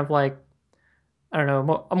are kind of like, I don't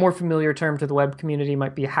know, a more familiar term to the web community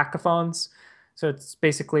might be hackathons. So it's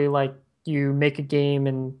basically like you make a game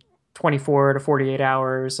in 24 to 48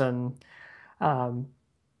 hours, and um,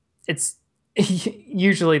 it's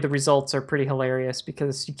usually the results are pretty hilarious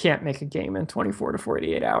because you can't make a game in 24 to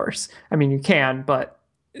 48 hours. I mean, you can, but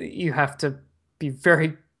you have to be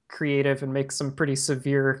very creative and make some pretty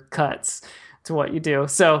severe cuts to what you do.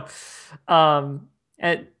 So, um,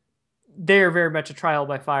 and they're very much a trial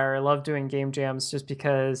by fire. I love doing game jams just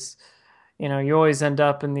because, you always end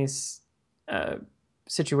up in these uh,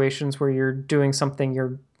 situations where you're doing something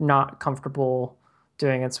you're not comfortable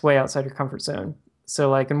doing. It's way outside your comfort zone. So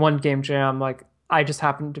like in one game jam, like I just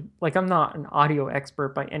happened to like I'm not an audio expert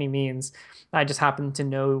by any means. I just happen to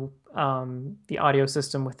know the audio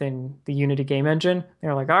system within the Unity game engine.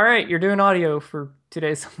 They're like, "All right, you're doing audio for 2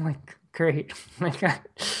 days." I'm like, "Great!" Like I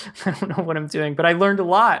don't know what I'm doing, but I learned a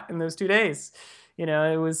lot in those 2 days.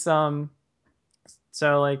 It was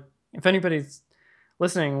so like if anybody's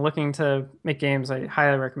listening, looking to make games, I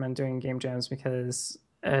highly recommend doing game jams because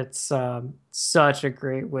it's such a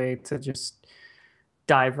great way to just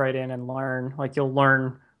dive right in and learn. Like you'll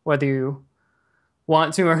learn whether you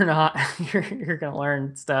want to or not. You're gonna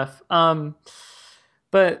learn stuff.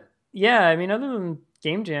 But yeah, I mean, other than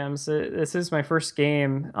game jams, this is my first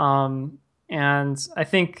game, and I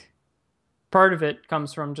think part of it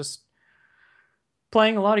comes from just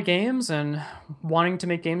playing a lot of games and wanting to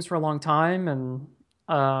make games for a long time. And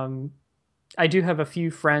um, I do have a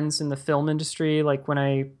few friends in the film industry. Like when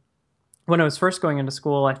I was first going into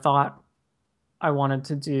school, I thought I wanted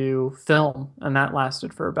to do film, and that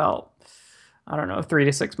lasted for about I don't know 3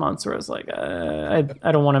 to 6 months. Where I was like,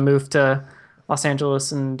 I don't want to move to Los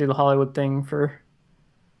Angeles and do the Hollywood thing for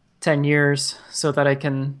 10 years, so that I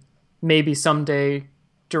can maybe someday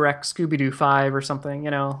direct Scooby Doo 5 or something.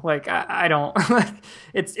 Like I don't.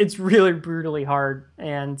 It's really brutally hard,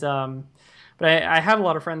 and but I had a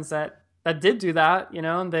lot of friends that did do that.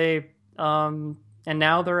 And and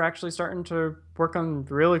now they're actually starting to work on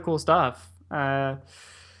really cool stuff.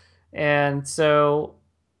 And so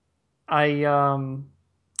I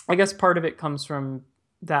I guess part of it comes from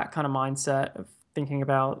that kind of mindset of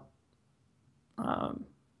um,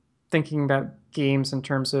 thinking about games in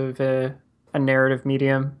terms of a narrative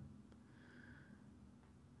medium.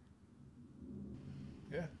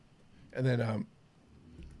 yeah. And then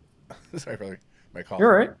sorry for my cough.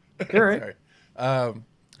 You're right. You're right. Sorry.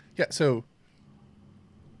 Yeah. So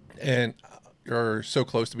and you're so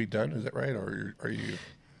close to be done. Is that right? Or are you?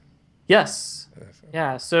 Yes. So,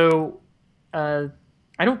 Yeah. So uh,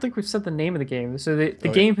 I don't think we've said the name of the game. So the oh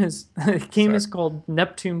yeah. game is the game Sorry. is called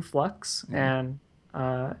Neptune Flux, Hmm. and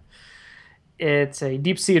uh, it's a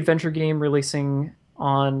deep sea adventure game releasing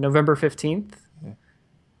on November 15th.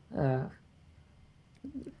 Hmm. Uh,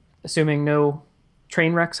 Assuming no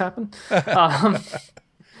train wrecks happen. Um,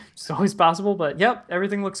 it's always possible, but yep,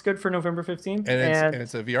 everything looks good for November 15th. And And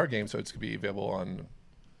it's a VR game, so it's gonna be available on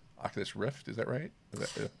Oculus Rift. Is that right?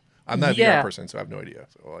 I'm not a VR yeah, person, so I have no idea.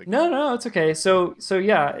 So like, no, it's okay. So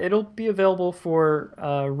yeah, it'll be available for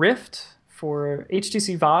Rift, for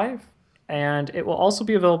HTC Vive, and it will also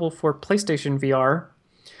be available for PlayStation VR.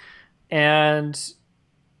 And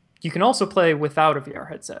you can also play without a VR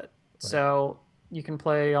headset. right. So you can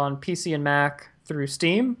play on PC and Mac through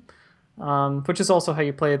Steam, which is also how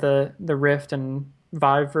you play the Rift and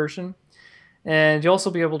Vive version. And you'll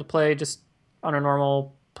also be able to play just on a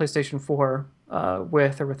normal PlayStation 4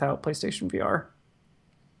 with or without PlayStation VR.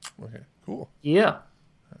 Okay. Cool. Yeah,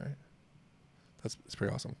 All right. That's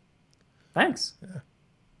pretty awesome. thanks. Yeah.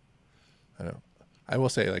 I know. I will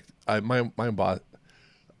say, like, my bot.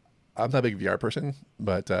 I'm not a big VR person,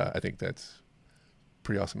 but I think that's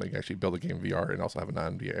pretty awesome. They can actually build a game in VR and also have a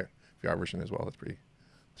non-VR version as well. That's pretty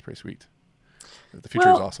sweet. The future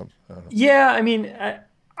is Well, awesome. I don't know. yeah, I mean,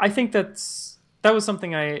 I think that was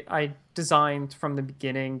something I designed from the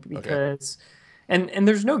beginning Okay. because, and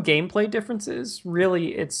there's no gameplay differences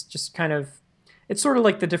really. It's just kind of, it's sort of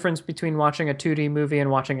like the difference between watching a 2D movie and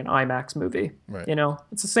watching an IMAX movie. Right.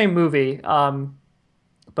 It's the same movie,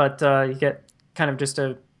 but you get kind of just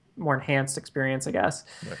a more enhanced experience, I guess.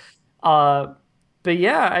 Right. Uh, but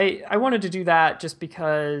yeah, I wanted to do that just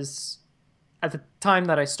because at the time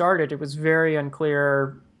that I started, it was very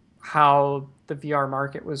unclear how the VR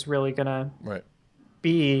market was really gonna Right.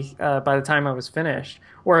 be by the time I was finished,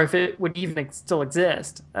 or if it would even still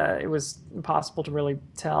exist. It was impossible to really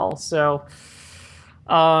tell.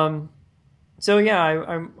 Um, so yeah,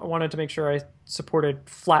 I wanted to make sure I supported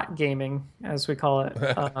flat gaming, as we call it,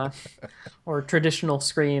 or traditional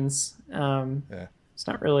screens. Yeah. It's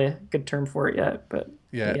not really a good term for it yet, but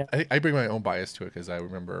Yeah, yeah. I bring my own bias to it because I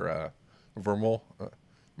remember Vermal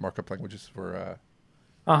markup languages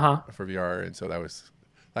Uh-huh. for VR, and so that was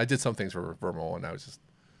I did some things for Vermal, and that was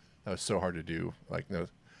so hard to do. Like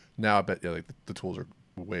now I bet like the tools are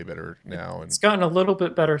way better now, and It's gotten a little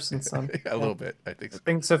bit better since then. a Yeah. little bit I think so.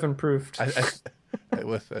 Things have improved.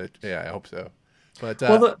 With yeah, I hope so.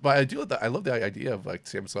 Well, the But I do I love the idea of like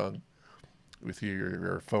Samsung with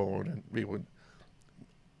your phone and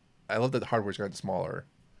I love that the hardware's gotten smaller,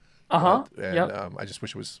 uh-huh. and Yep. I just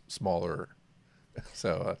wish it was smaller.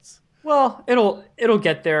 So that's Well, it'll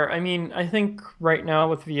get there. I mean, I think right now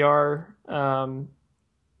with VR,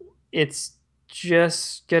 it's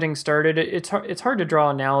just getting started. It's hard to draw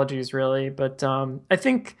analogies really, but I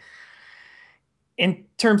think in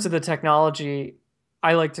terms of the technology,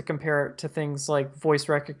 I like to compare it to things like voice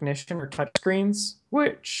recognition or touchscreens,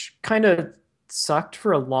 which kind of sucked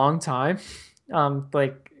for a long time.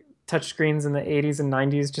 Like touchscreens in the 80s and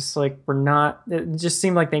 90s just like were not, it just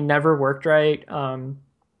seemed like they never worked right.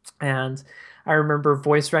 And I remember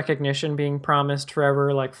voice recognition being promised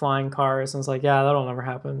forever, like flying cars. And it's like, yeah, that'll never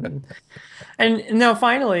happen. And now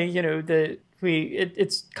finally,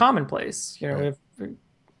 it's commonplace. right.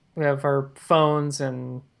 We have our phones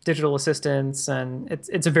and digital assistants, and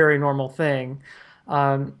it's a very normal thing.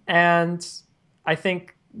 And I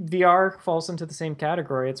think VR falls into the same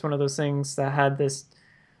category. It's one of those things that had this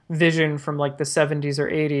vision from like the 70s or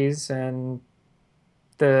 80s, and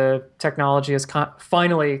the technology has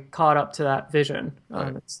finally caught up to that vision.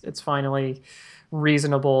 Right. It's finally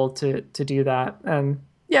reasonable to do that. And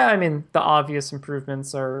yeah, I mean, the obvious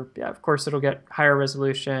improvements are, yeah, of course, it'll get higher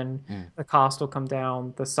resolution, Mm, the cost will come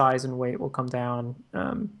down, the size and weight will come down.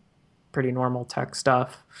 Pretty normal tech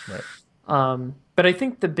stuff. right. But I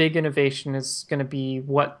think the big innovation is going to be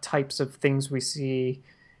what types of things we see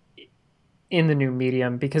in the new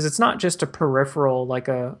medium, because it's not just a peripheral like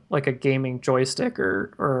a gaming joystick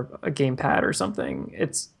or a gamepad or something.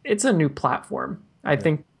 It's a new platform. I Right.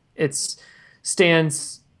 think it's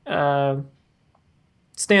stands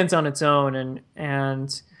stands on its own,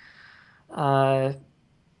 and uh,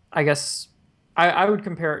 I guess I would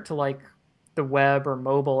compare it to like the web or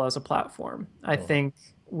mobile as a platform. I Oh, think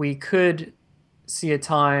we could see a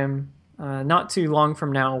time not too long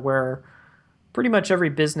from now where pretty much every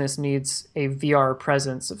business needs a VR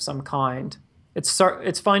presence of some kind.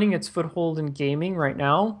 It's finding its foothold in gaming right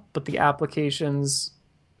now, but the applications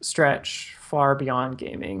stretch far beyond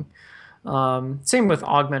gaming. Same with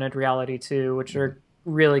augmented reality too, which mhm, are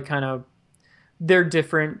really kind of they're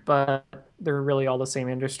different, but they're really all the same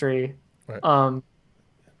industry. right. Um,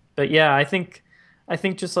 but yeah, I think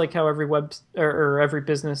just like how every or every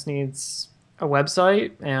business needs a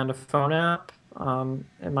website and a phone app,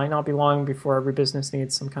 it might not be long before every business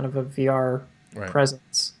needs some kind of a VR Right.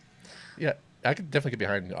 presence. Yeah, I could definitely get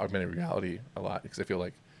behind augmented reality a lot because I feel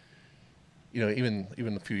like even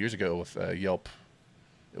a few years ago with Yelp,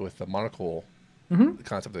 with the monocle Hmm.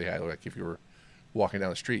 concept they had, like if you were walking down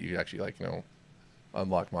the street, you could actually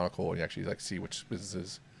unlock monocle and you actually like see which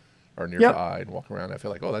businesses are Yep. nearby and walk around. I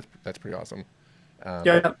feel like, oh, that's pretty awesome,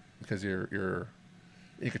 Yeah. um, Yeah. because you're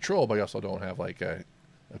in control, but you also don't have like a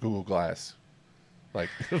Google Glass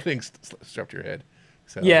like things strapped to your head.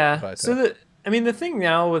 So, Yeah. but So I mean, the thing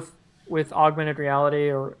now with augmented reality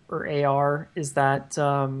or AR is that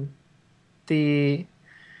the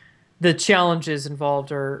the challenges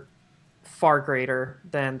involved are far greater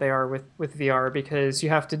than they are with VR, because you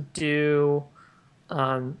have to do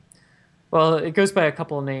um, well, it goes by a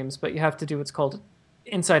couple of names, but you have to do what's called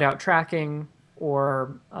inside out tracking,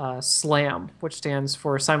 or SLAM, which stands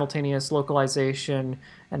for simultaneous localization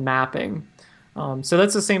and mapping. So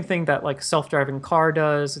that's the same thing that like self-driving car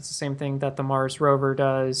does. It's the same thing that the Mars rover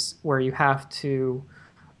does, where you have to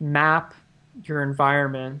map your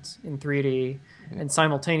environment in 3D mhm, and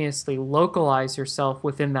simultaneously localize yourself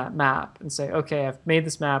within that map and say, okay, I've made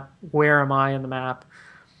this map. Where am I in the map?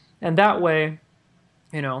 And that way,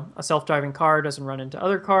 a self-driving car doesn't run into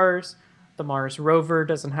other cars. The Mars rover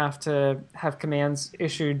doesn't have to have commands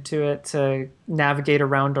issued to it to navigate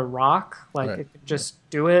around a rock. Like right, it can just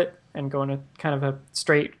do it and go in a kind of a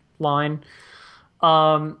straight line.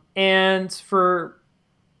 And for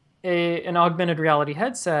an augmented reality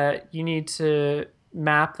headset, you need to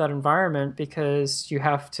map that environment because you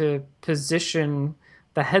have to position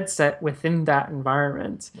the headset within that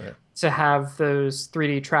environment. right, to have those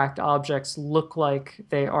 3D tracked objects look like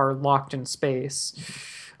they are locked in space.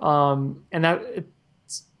 And that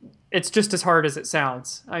it's just as hard as it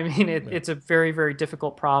sounds. I mean, Yeah. it's a very, very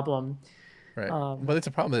difficult problem. Right. Um, But it's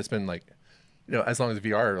a problem that's been like, as long as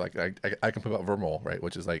VR, like I can put out Vermal, right,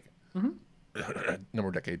 which is like mhm. a number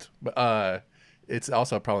of decades. But it's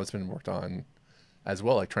also a problem that's been worked on as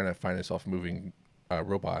well, like trying to find a self-moving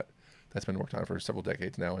robot that's been worked on for several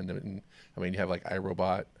decades now. And I mean, you have like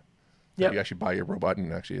iRobot that you Yep. actually buy your robot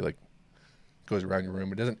and actually like goes around your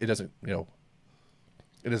room. It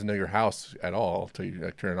doesn't know your house at all until you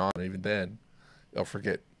like, turn it on. And even then, it'll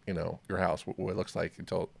forget your house what it looks like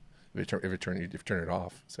until if you turn it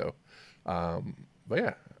off. So, but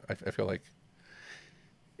yeah, I feel like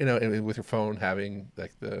and with your phone having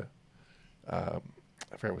like the I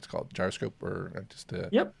forget what's called, gyroscope, or just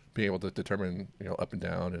Yep. being able to determine up and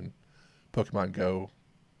down, and Pokemon Go,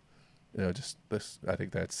 just this. I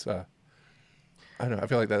think that's I don't know. I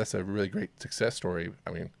feel like that's a really great success story.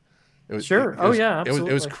 I mean, Sure. Oh yeah, it was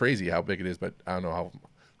absolutely. crazy how big it is, but I don't know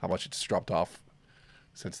how much it's dropped off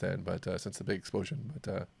since then. But since the big explosion,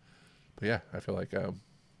 but yeah, I feel like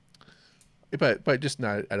but just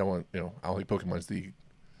not. I don't want I don't think Pokemon's the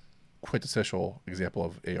quintessential example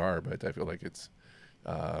of AR, but I feel like it's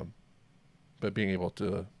um, but being able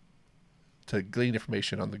to glean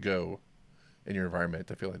information on the go in your environment,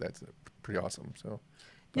 I feel like that's pretty awesome. So,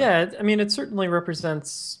 but Yeah, I mean, it certainly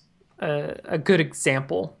represents a good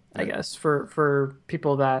example, I yeah, guess, for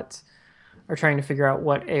people that are trying to figure out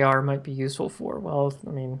what AR might be useful for. Well, I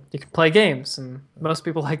mean, you can play games, and most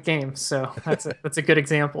people like games, so that's a good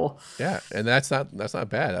example. yeah, and that's not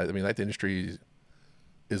bad. I mean, like the industry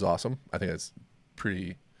is awesome. I think that's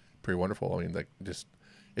pretty wonderful. I mean, like just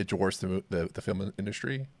it dwarfs the film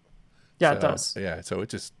industry. Yeah, it So does. yeah, so it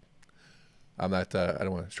just I'm not I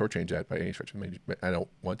don't want to shortchange that by any stretch of I don't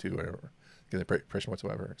want to or get the impression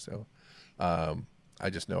whatsoever. So I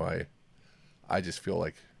just know I just feel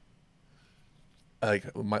like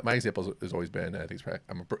my example has always been, I think I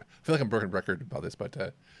feel like I'm a broken record about this,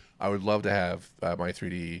 but I would love to have my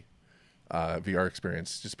 3D VR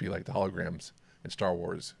experience just be like the holograms in Star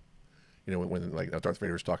Wars. When like Darth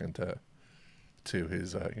Vader was talking to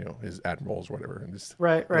his his admirals or whatever, and just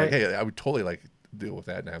Right, be like, right. hey, I would totally like deal with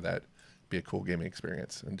that and have that be a cool gaming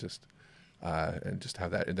experience, and just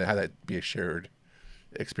have that, and then have that be a shared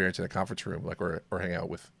experience in a conference room, like or hang out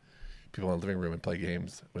with people in the living room and play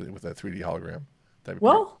games with a 3D hologram. That'd be pretty.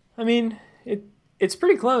 Well, I mean, it's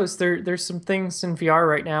pretty close. There's some things in VR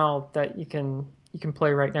right now that you can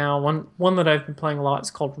play right now. One that I've been playing a lot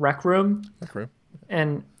is called Rec Room, Like room.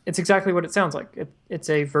 and it's exactly what it sounds like. It's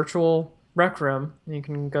a virtual rec room. You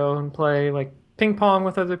can go and play like ping pong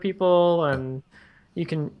with other people, Yeah. and you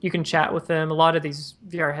can chat with them. A lot of these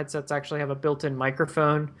VR headsets actually have a built-in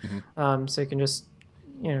microphone, Hmm. so you can just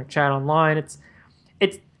chat online. It's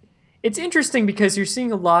it's interesting because you're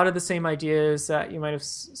seeing a lot of the same ideas that you might have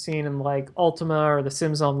seen in like Ultima or The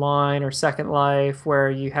Sims Online or Second Life, where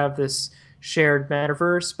you have this shared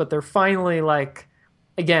metaverse, but they're finally like,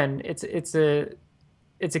 again, it's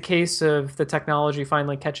a case of the technology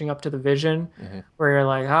finally catching up to the vision, Hmm. where you're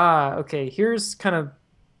like, ah, okay, here's kind of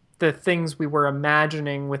the things we were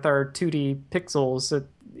imagining with our 2D pixels. That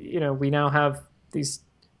we now have these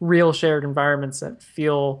real shared environments that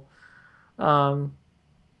feel um,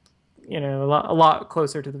 a lot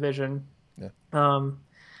closer to the vision. Yeah. Um,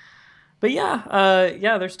 but yeah,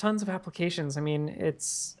 yeah, there's tons of applications. I mean,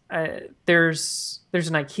 it's there's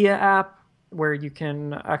an IKEA app where you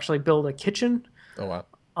can actually build a kitchen. Oh wow.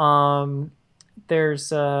 Um,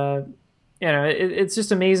 there's it's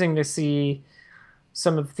just amazing to see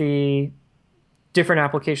some of the different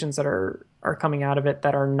applications that are coming out of it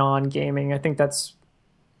that are non-gaming. I think that's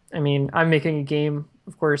I mean, I'm making a game,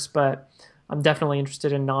 of course, but I'm definitely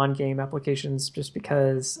interested in non-game applications just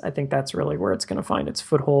because I think that's really where it's going to find its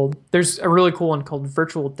foothold. There's a really cool one called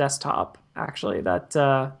Virtual Desktop, actually, that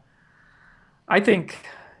I think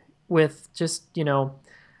with just,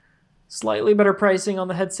 slightly better pricing on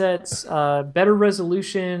the headsets, better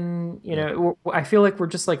resolution, Yeah. I feel like we're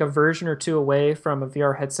just like a version or two away from a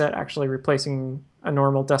VR headset actually replacing a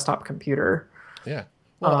normal desktop computer. Yeah.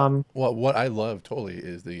 Um, Well, what I love totally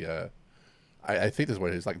is I think this is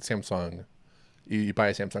what it is, like Samsung. You buy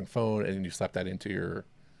a Samsung phone and you slap that into your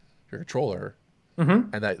controller, mhm.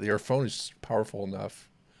 and that your phone is powerful enough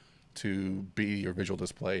to be your visual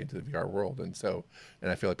display into the VR world. And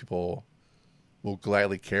I feel like people will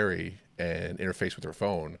gladly carry and interface with their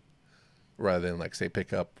phone rather than like say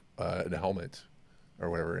pick up a helmet or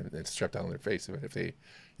whatever and strap down on their face. If they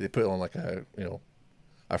put it on like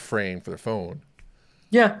a frame for their phone,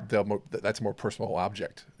 Yeah, that's a more personal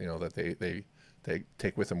object, that they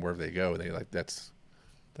take with them wherever they go. They like that's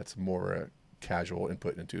more casual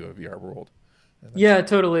input into a VR world, and that's yeah,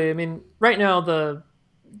 totally. I mean, right now the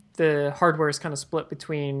hardware is kind of split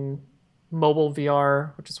between mobile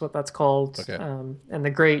VR, which is what that's called, okay. and the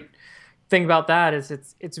great thing about that is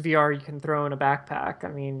it's VR you can throw in a backpack. I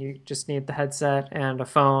mean, you just need the headset and a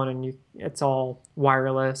phone, and it's all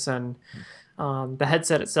wireless. And the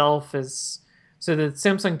headset itself is so the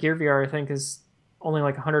Samsung Gear VR I think is only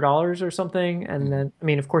like $100 or something. And Mhm. then I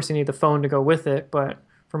mean, of course, you need the phone to go with it, but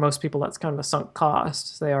for most people that's kind of a sunk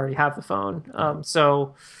cost. So they already have the phone. Right.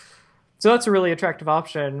 So that's a really attractive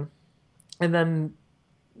option. And then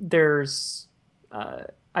there's uh,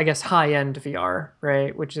 I guess high end VR,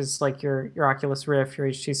 right? Which is like your Oculus Rift, your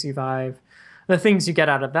HTC Vive. The things you get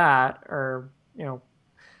out of that are, you know,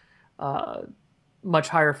 uh, much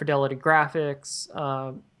higher fidelity graphics.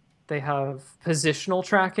 They have positional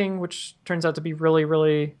tracking, which turns out to be really,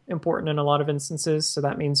 really important in a lot of instances. So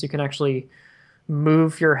that means you can actually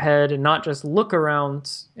move your head and not just look around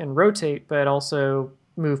and rotate, but also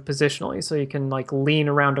move positionally. So you can like lean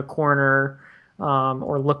around a corner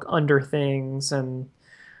or look under things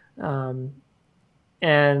um,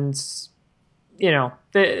 and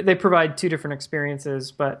they provide two different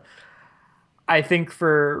experiences. But I think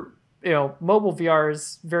for mobile VR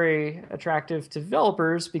is very attractive to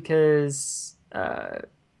developers because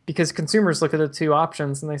consumers look at the two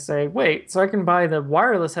options and they say, wait, so I can buy the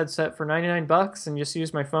wireless headset for 99 bucks and just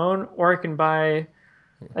use my phone, or I can buy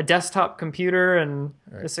a desktop computer and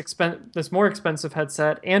Right. this more expensive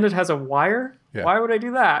headset and it has a wire. Yeah. Why would I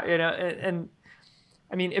do that? And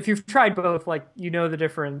I mean, if you've tried both, like the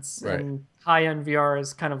difference, Right. and high-end VR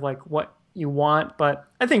is kind of like what you want. But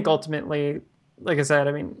I think ultimately, like I said,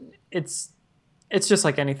 I mean, it's just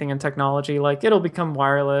like anything in technology. Like it'll become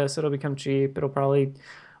wireless, it'll become cheap, it'll probably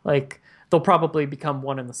like they'll probably become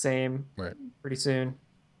one and the same Right. pretty soon.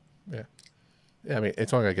 Yeah. Yeah. I mean,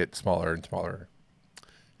 it's only gonna get smaller and smaller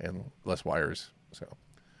and less wires. So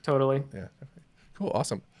Totally. yeah. Cool.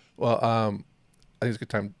 Awesome. Well, I think it's a good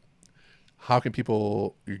time. How can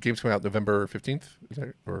people? Your game's coming out November 15th, is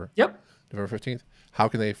that, or Yep. November 15th? How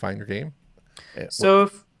can they find your game? What? So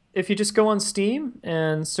if you just go on Steam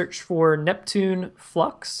and search for Neptune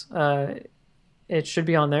Flux, it should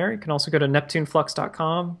be on there. You can also go to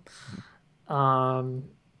neptuneflux.com. Um,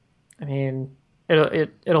 I mean,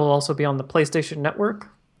 it'll also be on the PlayStation Network.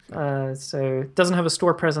 So it doesn't have a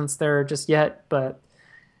store presence there just yet, but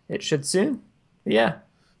it should soon. Yeah,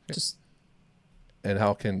 just And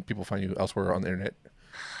how can people find you elsewhere on the internet?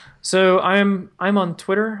 so I'm on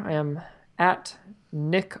Twitter. I am at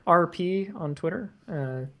Nick RP on Twitter.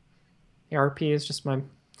 The RP is just my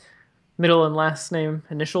middle and last name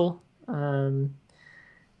initial.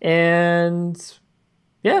 And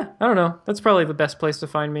yeah, I don't know. That's probably the best place to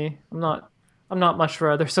find me. I'm not much for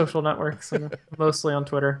other social networks. I'm mostly on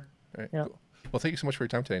Twitter. All right. Yeah. Cool. Well, thank you so much for your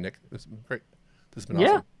time today, Nick. This has been great. This has been Yeah.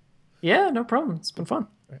 awesome. Yeah, no problem. It's been fun.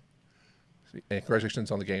 All right. And congratulations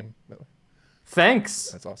on the game. By the way.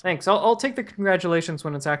 Thanks. That's awesome. Thanks. I'll take the congratulations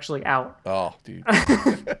when it's actually out. Oh, dude.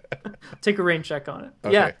 Take a rain check on it.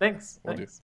 Yeah, Okay. thanks. Will do. Thanks.